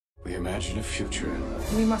We imagine a future.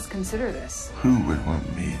 We must consider this. Who would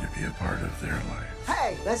want me to be a part of their life?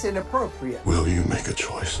 Hey, that's inappropriate. Will you make a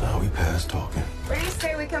choice now? We past talking. Where do you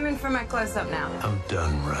say we come in for my close-up now? I'm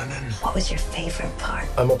done running. What was your favorite part?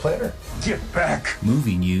 I'm a planner. Get back.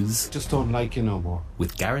 Movie news Just don't like you no more.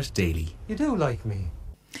 with Garrett Daly. You do like me.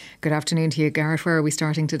 Good afternoon to you, Garrett. Where are we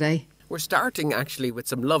starting today? We're starting actually with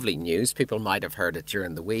some lovely news. People might have heard it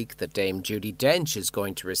during the week that Dame Judi Dench is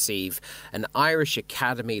going to receive an Irish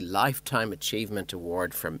Academy Lifetime Achievement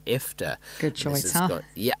Award from IFTA. Good choice, huh?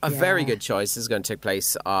 Very good choice. This is going to take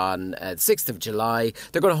place on the 6th of July.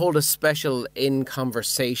 They're going to hold a special In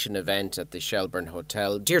Conversation event at the Shelbourne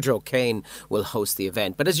Hotel. Deirdre O'Kane will host the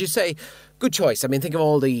event. But as you say, good choice. I mean, think of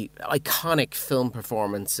all the iconic film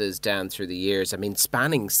performances down through the years. I mean,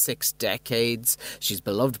 spanning 6 decades. She's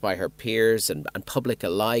beloved by her peers and public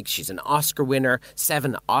alike. She's an Oscar winner,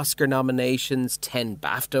 7 Oscar nominations, 10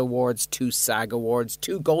 BAFTA awards, 2 SAG awards,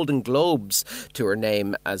 2 Golden Globes to her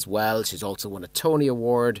name as well. She's also won a Tony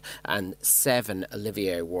Award and 7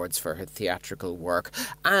 Olivier Awards for her theatrical work,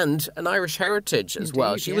 and an Irish heritage as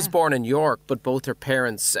well. She was born in York, but both her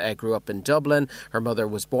parents grew up in Dublin. Her mother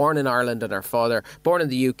was born in Ireland and her father born in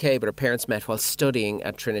the UK, but her parents met while studying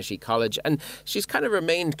at Trinity College, and she's kind of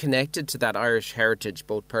remained connected to that Irish heritage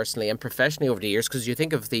both personally and professionally over the years, because you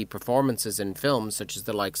think of the performances in films such as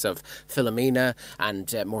the likes of Philomena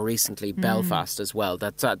and more recently Belfast as well.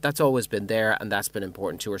 That's always been there, and that's been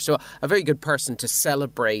important to her. So a very good person to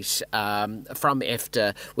celebrate from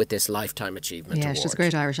IFTA with this Lifetime Achievement Award. Yeah, she has a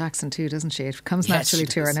great Irish accent too, doesn't she? It comes naturally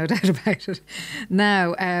to her, no doubt about it.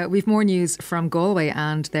 Now, we've more news from Galway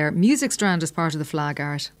and their music strand as part of the flag,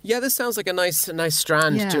 Garrett. Yeah, this sounds like a nice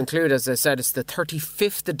strand to include. As I said, it's the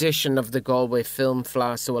 35th edition of the Galway Film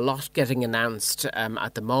Fleadh, so a lot getting announced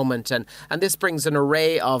at the moment. And this brings an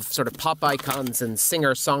array of sort of pop icons and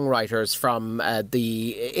singer-songwriters from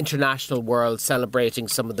the international world celebrating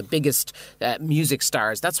some of the biggest music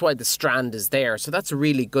stars. That's why the strand is there. So that's a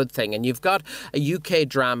really good thing. And you've got a UK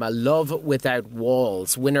drama, Love Without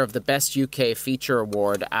Walls, winner of the Best UK Feature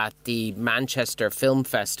Award at the Manchester Film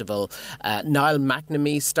Festival. Niall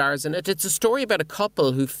McNamee stars in it. It's a story about a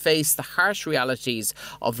couple who face the harsh realities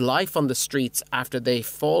of life on the streets after they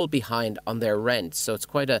fall behind on their rent. So it's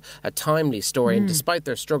quite a timely story. And despite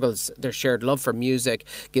their struggles, their shared love for music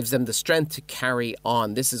gives them the strength to carry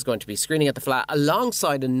on. This is going to be screening at the Fleadh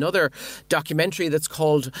alongside another documentary that's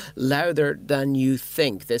called Louder Than You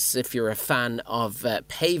Think. This, if you're a fan of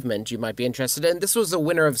Pavement, you might be interested in. This was a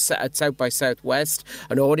winner of South by Southwest,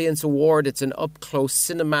 an audience award. It's an up-close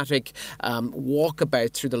cinematic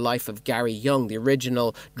walkabout through the life of Gary Young, the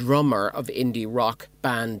original drummer of indie rock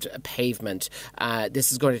band Pavement.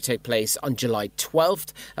 This is going to take place on July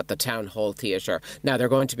 12th at the Town Hall Theatre. Now, they're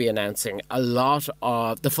going to be announcing a lot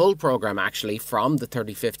of the full programme, actually, from the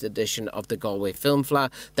 35th edition of the Galway Film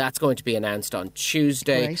Fleadh. That's going to be announced on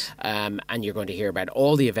Tuesday. Right. And you're going to hear about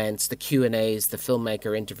all the events, the Q&As, the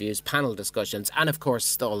filmmaker interviews, panel discussions, and, of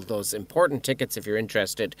course, all those important tickets, if you're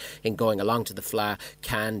interested in going along to the Fleadh,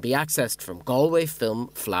 can be accessed from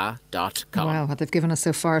galwayfilmfleadh.com. Wow, what they've given us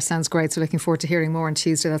so far sounds great. So looking forward to hearing more on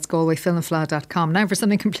Tuesday. That's galwayfilmfleadh.com. Now for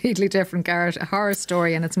something completely different, Garrett, a horror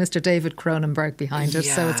story, and it's Mr. David Cronenberg behind it.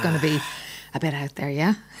 So it's going to be a bit out there,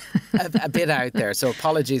 yeah? a bit out there. So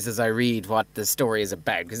apologies as I read what the story is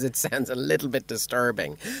about, because it sounds a little bit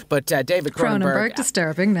disturbing. But David Cronenberg...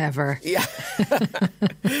 disturbing, never. Yeah.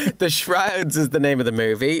 The Shrouds is the name of the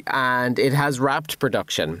movie, and it has wrapped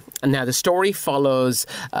production. And now the story follows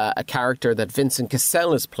a character that Vincent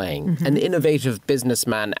Cassel is playing, an innovative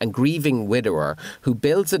businessman and grieving widower who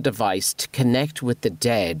builds a device to connect with the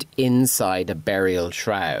dead inside a burial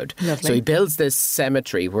shroud. Lovely. So he builds this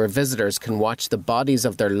cemetery where visitors can watch the bodies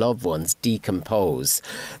of their loved ones decompose.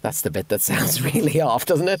 That's the bit that sounds really off,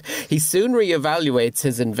 doesn't it? He soon reevaluates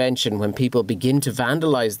his invention when people begin to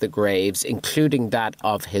vandalise the graves, including that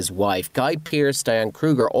of his wife. Guy Pearce, Diane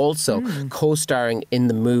Kruger also co-starring in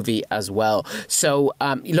the movie as well. So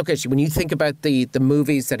look at you, when you think about the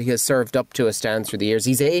movies that he has served up to us down through the years,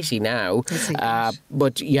 he's 80 now.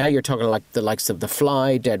 But yeah, you're talking like the likes of The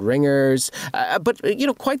Fly, Dead Ringers, but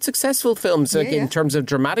quite successful films in terms of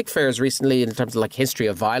dramatic fairs recently, in terms of like History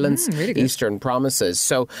of Violence, really Eastern Promises.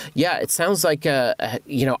 So yeah, it sounds like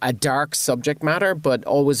a dark subject matter, but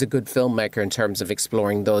always a good filmmaker in terms of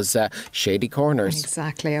exploring those shady corners.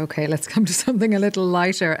 Exactly. Okay, let's come to something a little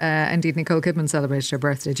lighter. Indeed, Nicole Kidman celebrated her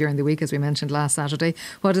birthday during the week, as we mentioned last Saturday.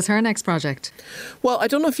 What is her next project? Well, I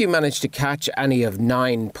don't know if you managed to catch any of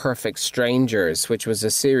 9 Perfect Strangers, which was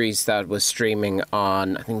a series that was streaming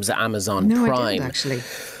on, I think it was Amazon Prime. I didn't, actually.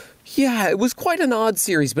 Yeah, it was quite an odd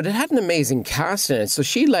series, but it had an amazing cast in it. So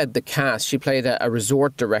she led the cast. She played a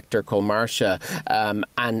resort director called Marcia,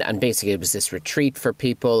 and basically it was this retreat for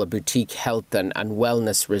people, a boutique health and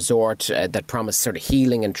wellness resort that promised sort of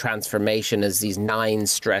healing and transformation as these 9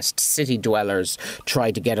 stressed city dwellers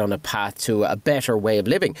tried to get on a path to a better way of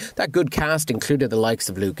living. That good cast included the likes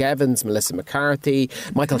of Luke Evans, Melissa McCarthy,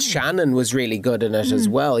 Michael Shannon was really good in it as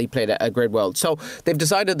well. He played a great role. So they've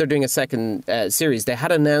decided they're doing a second series. They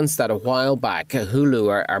had announced that a while back.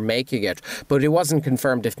 Hulu are making it, but it wasn't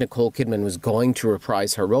confirmed if Nicole Kidman was going to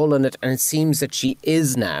reprise her role in it, and it seems that she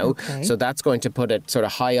is now. Okay. So that's going to put it sort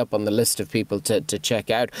of high up on the list of people to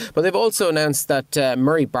check out. But they've also announced that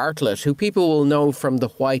Murray Bartlett, who people will know from The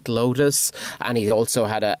White Lotus, and he also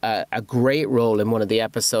had a great role in one of the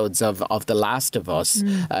episodes of The Last of Us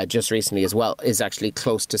just recently as well, is actually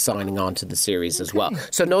close to signing on to the series as well.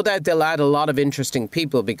 So no doubt they'll add a lot of interesting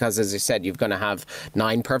people because, as I said, you're going to have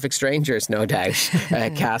 9 perfect strangers, no doubt,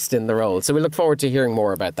 cast in the role. So we look forward to hearing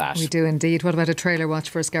more about that. We do indeed. What about a trailer watch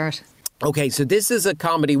for us, Garrett? Okay, so this is a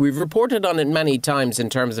comedy. We've reported on it many times in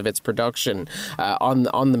terms of its production on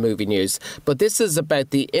the movie news. But this is about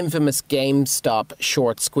the infamous GameStop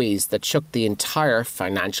short squeeze that shook the entire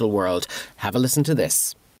financial world. Have a listen to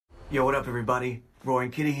this. Yo, what up, everybody? Roy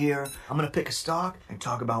and Kitty here. I'm going to pick a stock and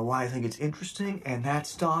talk about why I think it's interesting, and that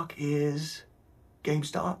stock is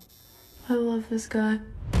GameStop. I love this guy.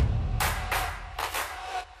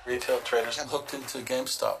 Retail traders have hooked into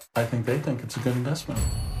GameStop. I think they think it's a good investment.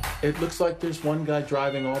 It looks like there's one guy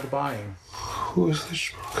driving all the buying. Who is this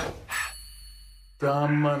schmuck?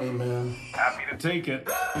 Dumb money, man. Happy to take it.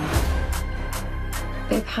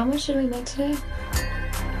 Babe, how much did we make today?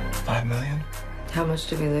 $5 million. How much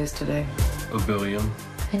did we lose today? $1 billion.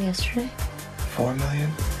 And yesterday? $4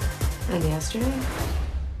 million. And yesterday?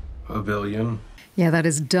 $1 billion. Yeah, that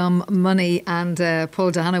is Dumb Money and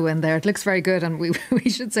Paul Dano in there. It looks very good, and we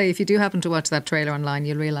should say, if you do happen to watch that trailer online,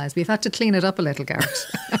 you'll realise we've had to clean it up a little, Garrett.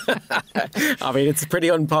 I mean, it's pretty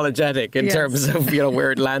unapologetic in terms of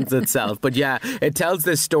where it lands itself. But yeah, it tells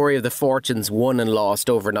this story of the fortunes won and lost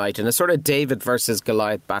overnight in a sort of David versus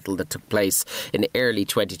Goliath battle that took place in early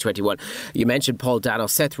 2021. You mentioned Paul Dano,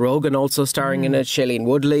 Seth Rogen also starring in it, Shailene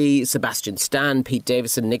Woodley, Sebastian Stan, Pete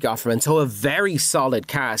Davidson, Nick Offerman. So a very solid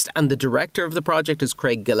cast. And the director of the project is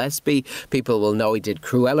Craig Gillespie. People will know he did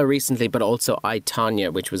Cruella recently, but also I,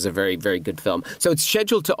 Tonya, which was a very, very good film. So it's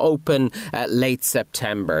scheduled to open late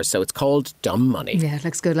September. So it's called Dumb Money. Yeah, it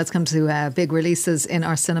looks good. Let's come to big releases in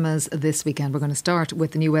our cinemas this weekend. We're going to start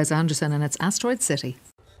with the new Wes Anderson, and it's Asteroid City.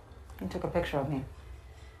 You took a picture of me.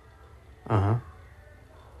 Uh-huh.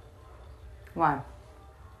 Why?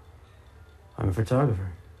 I'm a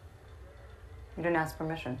photographer. You didn't ask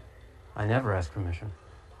permission. I never ask permission.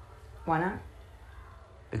 Why not?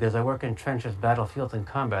 Because I work in trenches, battlefields, and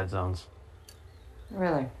combat zones.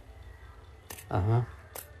 Really? Uh-huh.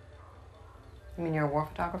 You mean you're a war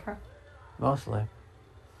photographer? Mostly.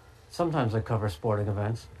 Sometimes I cover sporting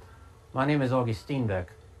events. My name is Augie Steenbeck.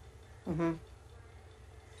 Mm-hmm.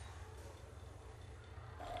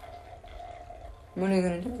 What are you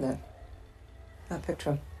going to do with it? That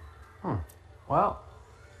picture? Well,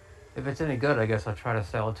 if it's any good, I guess I'll try to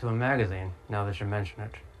sell it to a magazine, now that you mention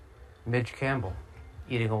it. Midge Campbell,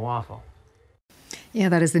 eating a waffle. Yeah,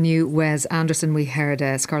 that is the new Wes Anderson. We heard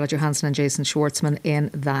Scarlett Johansson and Jason Schwartzman in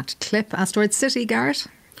that clip. Asteroid City, Garrett?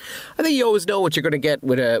 I think you always know what you're going to get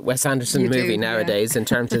with a Wes Anderson movie nowadays in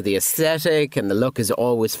terms of the aesthetic, and the look is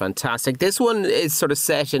always fantastic. This one is sort of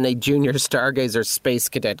set in a junior stargazer space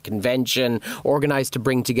cadet convention organised to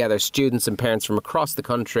bring together students and parents from across the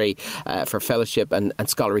country for fellowship and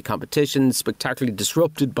scholarly competitions, spectacularly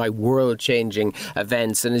disrupted by world-changing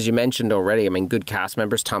events. And as you mentioned already, I mean, good cast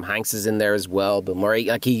members. Tom Hanks is in there as well. Bill Murray,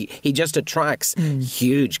 like he just attracts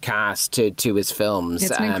huge cast to his films.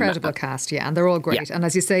 It's an incredible cast, yeah, and they're all great. Yeah. And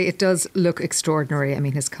as you say, it does look extraordinary. I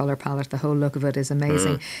mean, his colour palette, the whole look of it is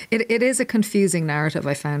amazing. It is a confusing narrative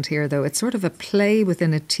I found here, though. It's sort of a play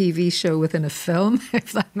within a TV show within a film,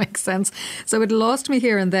 if that makes sense. So it lost me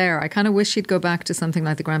here and there. I kind of wish he'd go back to something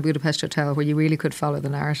like the Grand Budapest Hotel, where you really could follow the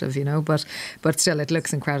narrative, you know. But still, it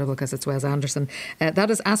looks incredible because it's Wes Anderson. That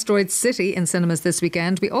is Asteroid City in cinemas this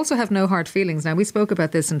weekend. We also have No Hard Feelings. Now, we spoke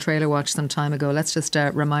about this in Trailer Watch some time ago. Let's just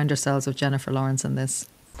remind ourselves of Jennifer Lawrence in this.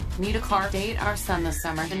 Need a car, date our son this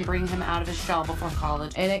summer, and bring him out of his shell before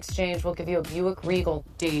college. In exchange, we'll give you a Buick Regal.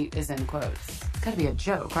 Date is in quotes. It's gotta be a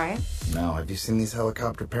joke, right? No, have you seen these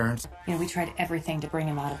helicopter parents? You know, we tried everything to bring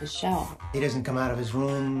him out of his shell. He doesn't come out of his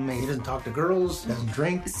room, he doesn't talk to girls, doesn't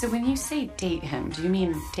drink. So when you say date him, do you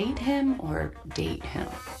mean date him or date him?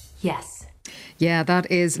 Yes. Yeah, that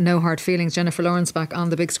is No Hard Feelings. Jennifer Lawrence back on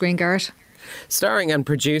the big screen, Garrett. Starring and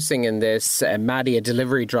producing in this, Maddie, a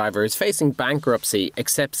delivery driver, is facing bankruptcy,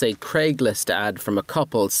 accepts a Craigslist ad from a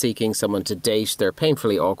couple seeking someone to date their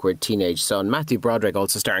painfully awkward teenage son. Matthew Broderick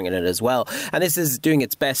also starring in it as well. And this is doing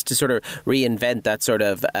its best to sort of reinvent that sort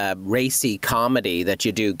of racy comedy that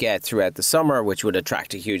you do get throughout the summer, which would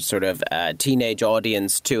attract a huge sort of teenage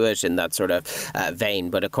audience to it in that sort of vein.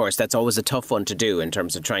 But of course, that's always a tough one to do in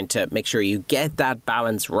terms of trying to make sure you get that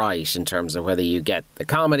balance right in terms of whether you get the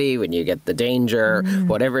comedy, when you get the danger,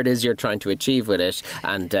 whatever it is you're trying to achieve with it.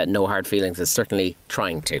 And No Hard Feelings is certainly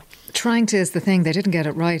trying to. Trying to is the thing. They didn't get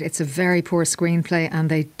it right. It's a very poor screenplay and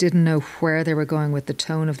they didn't know where they were going with the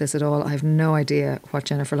tone of this at all. I have no idea what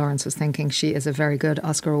Jennifer Lawrence was thinking. She is a very good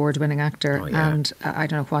Oscar award-winning actor and I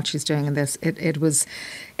don't know what she's doing in this.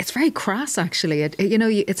 It's very crass, actually.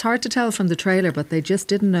 It's hard to tell from the trailer, but they just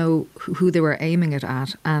didn't know who they were aiming it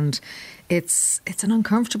at, and it's an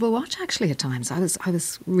uncomfortable watch actually at times. I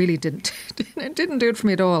was really didn't do it for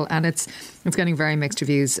me at all, and it's getting very mixed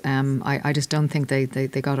reviews. I just don't think they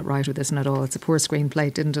got it right with this one at all. It's a poor screenplay,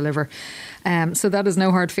 it didn't deliver. So that is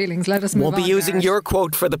No Hard Feelings. Let us move on. Won't be using Gareth. your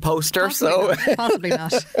quote for the poster, Possibly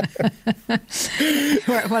not.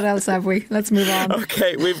 What else have we? Let's move on.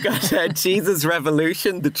 Okay, we've got Jesus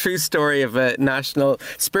Revolution, the true story of a national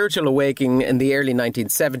spiritual awakening in the early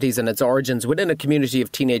 1970s and its origins within a community of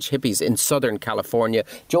teenage hippies in Southern California.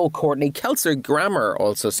 Joel Courtney, Kelsey Grammer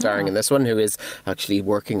also starring in this one, who is actually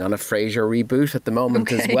working on a Frasier reboot at the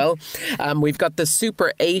moment as well. We've got The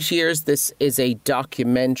Super 8 Years. This is a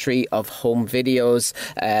documentary of home videos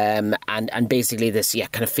and basically this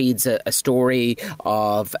kind of feeds a story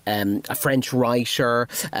of a French writer,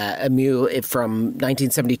 from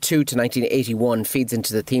 1972 to 1981, feeds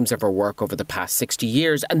into the themes of her work over the past 60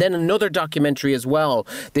 years. And then another documentary as well.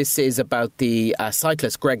 This is about the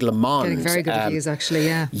cyclist Greg LeMond. Getting very good reviews, actually,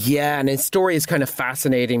 yeah. Yeah, and his story is kind of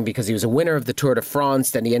fascinating because he was a winner of the Tour de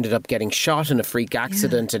France, then he ended up getting shot in a freak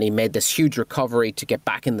accident and he made this huge recovery to get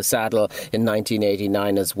back in the saddle in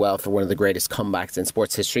 1989 as well for one of the greatest comebacks in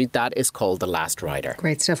sports history. That is called The Last Rider.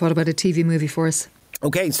 Great stuff. What about a TV movie for us?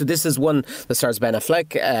 Okay, so this is one that stars Ben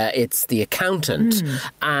Affleck. It's The Accountant.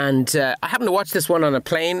 And I happened to watch this one on a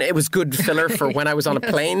plane. It was good filler for when I was on a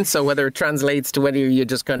plane. So whether it translates to whether you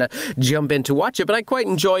just kind of jump in to watch it. But I quite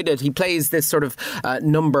enjoyed it. He plays this sort of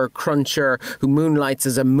number cruncher who moonlights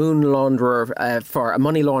as a money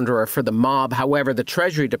launderer for the mob. However, the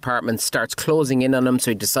Treasury Department starts closing in on him. So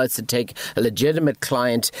he decides to take a legitimate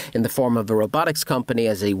client in the form of a robotics company.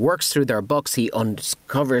 As he works through their books, he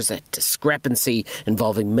uncovers a discrepancy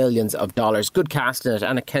involving millions of dollars. Good cast in it.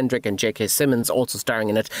 Anna Kendrick and J.K. Simmons also starring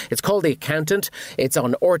in it. It's called The Accountant. It's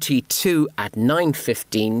on RT2 at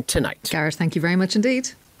 9:15 tonight. Gareth, thank you very much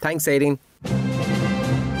indeed. Thanks, Aideen.